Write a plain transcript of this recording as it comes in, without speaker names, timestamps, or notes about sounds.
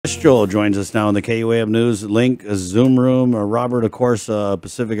Chris Joel joins us now in the KUAM News Link Zoom room. Robert, of course,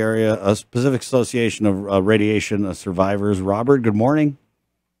 Pacific Association of Radiation Survivors. Robert, good morning.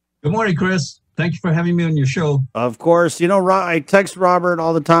 Good morning, Chris. Thank you for having me on your show. Of course. You know, I text Robert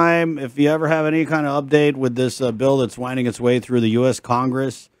all the time. If you ever have any kind of update with this bill that's winding its way through the U.S.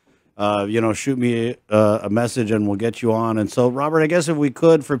 Congress, shoot me a message and we'll get you on. And so, Robert, I guess if we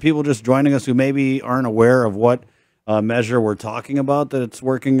could, for people just joining us who maybe aren't aware of what measure we're talking about, that it's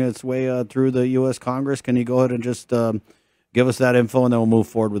working its way through the U.S. Congress, can you go ahead and just give us that info, and then we'll move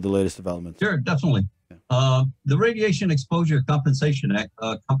forward with the latest developments? Sure, definitely. The Radiation Exposure Compensation Act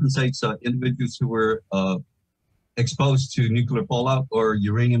compensates individuals who were exposed to nuclear fallout or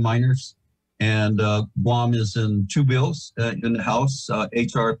uranium miners. And Guam is in two bills in the House,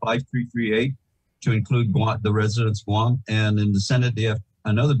 H.R. 5338, to include Guam, the residents of Guam. And in the Senate, they have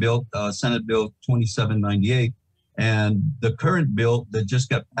another bill, Senate Bill 2798. And the current bill that just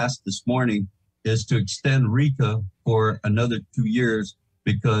got passed this morning is to extend RECA for another 2 years,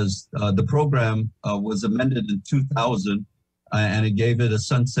 because the program was amended in 2000, and it gave it a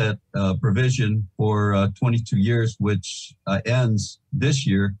sunset provision for 22 years, which ends this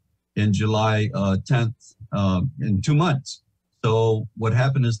year in July 10th, in 2 months. So what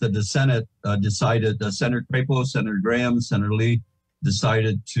happened is that the Senate decided, Senator Crapo, Senator Graham, Senator Lee,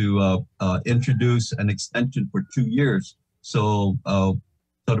 decided to introduce an extension for 2 years, so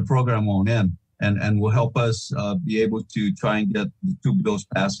the program won't end, and will help us be able to try and get the two bills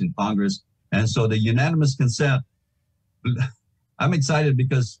passed in Congress. And so the unanimous consent, I'm excited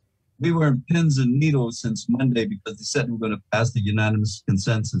because we were in pins and needles since Monday, because they said we were going to pass the unanimous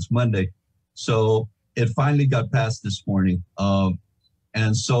consent since Monday. So it finally got passed this morning,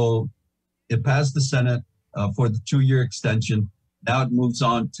 and so it passed the Senate for the 2-year extension. Now it moves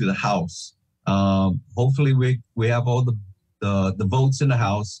on to the House. Hopefully we have all the votes in the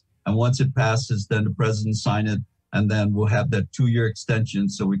House, and once it passes, then the president sign it, and then we'll have that 2-year extension,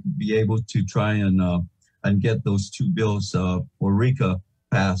 so we can be able to try and get those two bills for RECA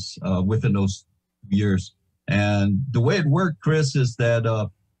passed within those years. And the way it worked, Chris, is that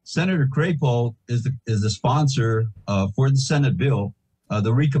Senator Crapo is the sponsor for the Senate bill,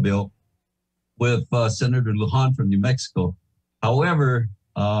 the RECA bill, with Senator Lujan from New Mexico. However,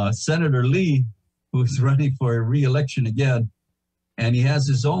 Senator Lee, who's running for re-election again, and he has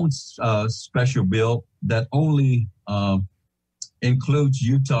his own special bill that only includes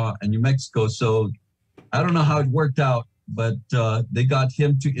Utah and New Mexico. So I don't know how it worked out, but they got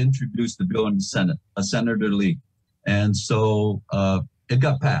him to introduce the bill in the Senate, Senator Lee. And so it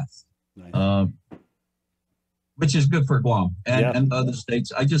got passed, nice. Which is good for Guam and other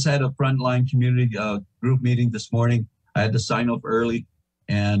states. I just had a frontline community group meeting this morning. I had to sign off early,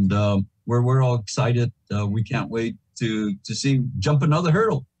 and we're all excited. We can't wait to see jump another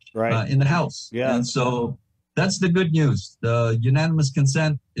hurdle in the House. Yeah. And so that's the good news. The unanimous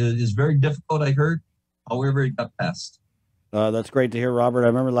consent is very difficult, I heard. However, it got passed. That's great to hear, Robert. I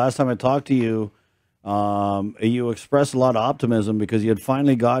remember last time I talked to you, you expressed a lot of optimism because you had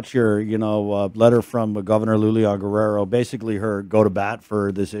finally got your, letter from Governor Lulia Guerrero, basically her go to bat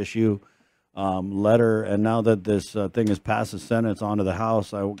for this issue. Letter, and now that this thing has passed the Senate, it's onto the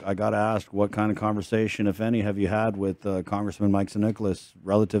House. I got to ask, what kind of conversation, if any, have you had with Congressman Mike San Nicolas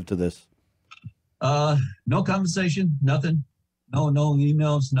relative to this? No conversation, nothing, no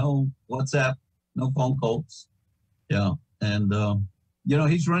emails, no WhatsApp, no phone calls. Yeah, and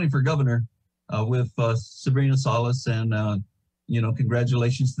he's running for governor with Sabrina Salas, and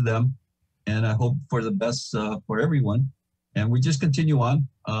congratulations to them, and I hope for the best for everyone. And we just continue on,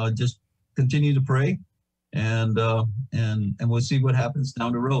 just continue to pray, and we'll see what happens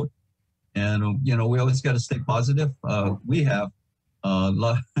down the road. And we always got to stay positive. We have a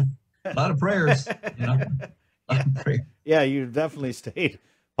lot of prayers. Yeah, you definitely stayed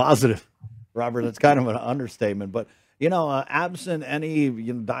positive, Robert. That's kind of an understatement, but absent any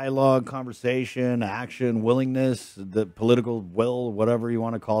dialogue, conversation, action, willingness, the political will, whatever you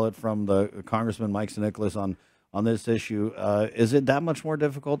want to call it, from the Congressman Mike San Nicolas on this issue, is it that much more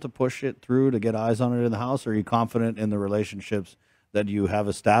difficult to push it through, to get eyes on it in the House? Or are you confident in the relationships that you have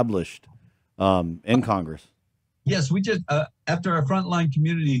established in Congress? Yes, we just, after our frontline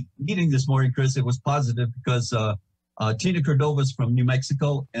community meeting this morning, Chris, it was positive because Tina Cordova's from New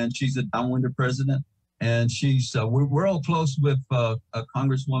Mexico, and she's a downwinder president. And she's, we're all close with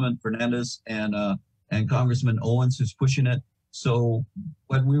Congresswoman Fernandez and Congressman Owens, who's pushing it. So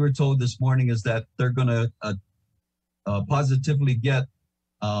what we were told this morning is that they're going to positively get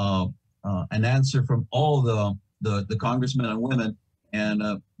an answer from all the congressmen and women,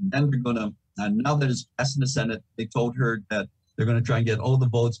 and then we're going to, now that it's passed in the Senate, they told her that they're going to try and get all the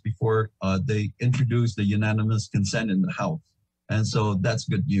votes before they introduce the unanimous consent in the House. And so that's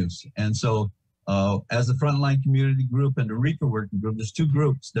good news. And so as the Frontline Community Group and the RICA Working Group, there's two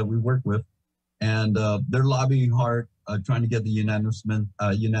groups that we work with, and they're lobbying hard, trying to get the unanimous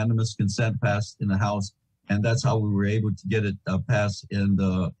consent passed in the House. And that's how we were able to get it passed in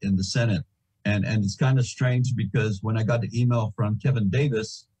the Senate. And it's kind of strange because when I got the email from Kevin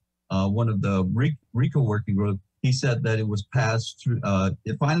Davis, one of the RICA Working Group, he said that it was passed through,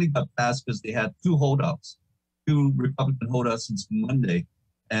 it finally got passed because they had two Republican holdouts since Monday.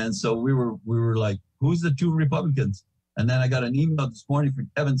 And so we were like, who's the two Republicans? And then I got an email this morning from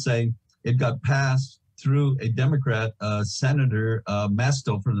Kevin saying it got passed through a Democrat, Senator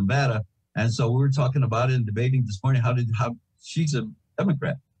Masto from Nevada. And so we were talking about it and debating this morning, how she's a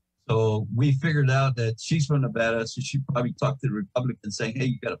Democrat. So we figured out that she's from Nevada, so she probably talked to the Republicans saying, hey,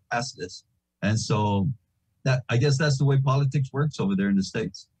 you got to pass this. And so I guess that's the way politics works over there in the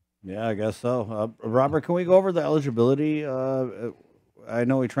States. Yeah, I guess so. Robert, can we go over the eligibility? I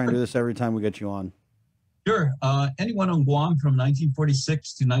know we try and do this every time we get you on. Sure. Anyone on Guam from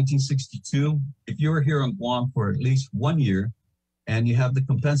 1946 to 1962, if you were here on Guam for at least 1 year and you have the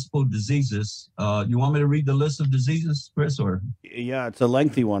compensable diseases, you want me to read the list of diseases, Chris? Or yeah, it's a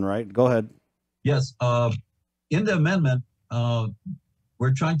lengthy one, right? Go ahead. Yes. In the amendment,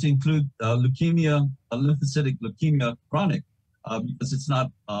 we're trying to include leukemia, lymphocytic leukemia chronic, because it's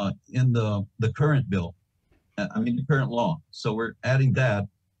not in the current bill. The current law. So we're adding that.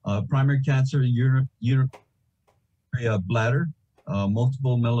 Primary cancer, urinary bladder,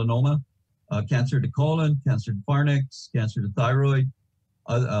 multiple melanoma, cancer to colon, cancer to pharynx, cancer to thyroid,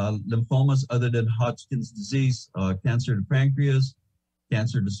 lymphomas other than Hodgkin's disease, cancer to pancreas,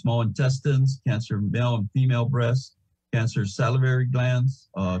 cancer to small intestines, cancer of male and female breasts, cancer salivary glands,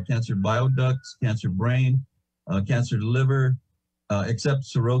 cancer bile ducts, cancer brain, cancer to liver, except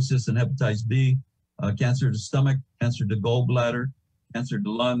cirrhosis and hepatitis B, cancer to stomach, cancer to gallbladder, cancer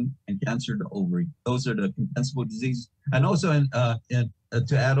to lung, and cancer to ovary. Those are the compensable diseases. And also,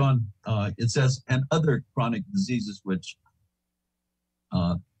 to add on, it says, and other chronic diseases, which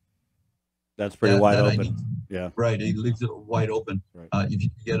that's pretty wide open. Yeah, right. It leaves it wide open. Right. If you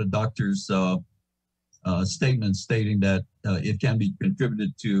get a doctor's statement stating that it can be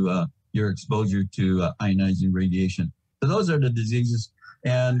contributed to your exposure to ionizing radiation. So those are the diseases.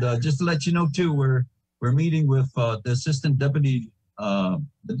 And just to let you know too, we're meeting with the deputy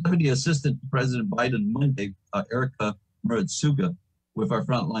assistant to President Biden Monday, Erica Muratsuga, with our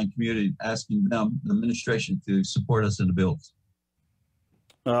frontline community, asking them, the administration, to support us in the bills.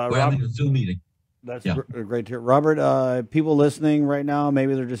 We're having a Zoom meeting. That's great to hear. Robert, people listening right now,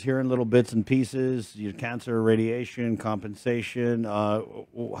 maybe they're just hearing little bits and pieces, your cancer, radiation, compensation.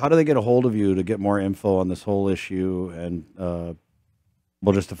 How do they get a hold of you to get more info on this whole issue? And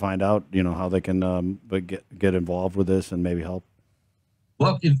well, just to find out, how they can get involved with this and maybe help.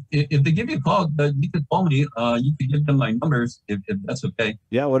 Well, if they give you a call, you can call me. You can give them my numbers if that's okay.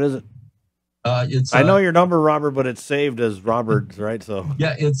 Yeah, what is it? It's I know your number, Robert, but it's saved as Robert's, right? So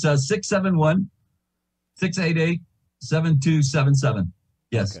yeah, it's 671-688-7277.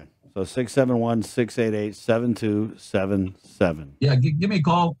 Yes. Okay. So 671-688-7277. Yeah, give me a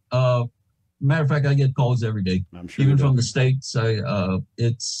call. Matter of fact, I get calls every day. I'm sure even from the States.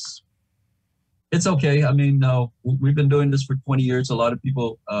 It's okay. We've been doing this for 20 years. A lot of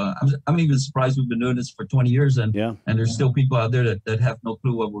people, I'm even surprised we've been doing this for 20 years. And there's still people out there that have no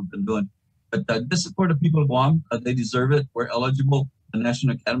clue what we've been doing. But just support the people of Guam. They deserve it. We're eligible. The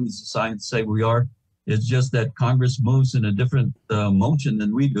National Academies of Science say we are. It's just that Congress moves in a different motion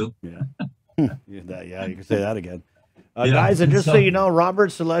than we do. Yeah. You can say that again. Guys, and just so you know,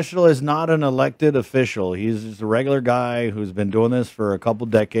 Robert Celestial is not an elected official. He's just a regular guy who's been doing this for a couple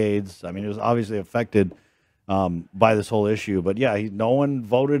decades. He was obviously affected by this whole issue. But yeah, no one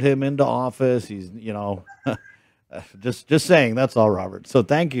voted him into office. He's, just saying. That's all, Robert. So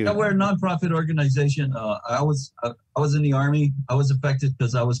thank you. Yeah, we're a nonprofit organization. I was in the Army. I was affected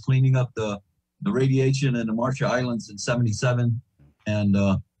because I was cleaning up the radiation in the Marshall Islands in '77,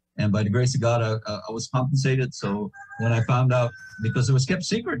 and by the grace of God, I was compensated. So when I found out, because it was kept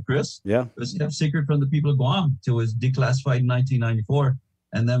secret, Chris. Yeah. It was kept secret from the people of Guam till it was declassified in 1994.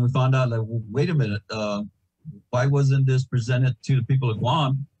 And then we found out, wait a minute, why wasn't this presented to the people of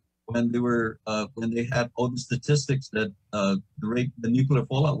Guam when they had all the statistics that the nuclear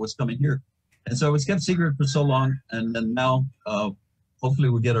fallout was coming here? And so it was kept secret for so long. And then now, hopefully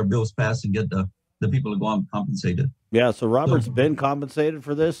we get our bills passed and get the people of Guam compensated. Yeah, so Robert's been compensated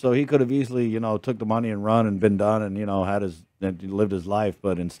for this, so he could have easily, took the money and run and been done and, lived his life,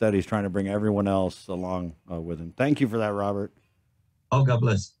 but instead he's trying to bring everyone else along with him. Thank you for that, Robert. Oh, God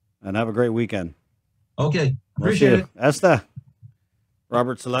bless. and have a great weekend. Okay. We'll see Appreciate you. it. Esta.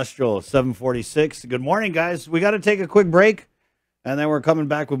 Robert Celestial, 746. Good morning, guys. We got to take a quick break, and then we're coming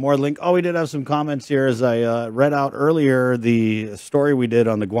back with more link. Oh, we did have some comments here as I read out earlier the story we did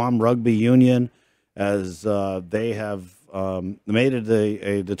on the Guam Rugby Union, as they have made it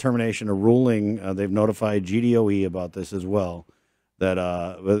a determination, a ruling. They've notified GDOE about this as well,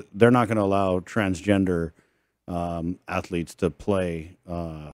 that they're not going to allow transgender athletes to play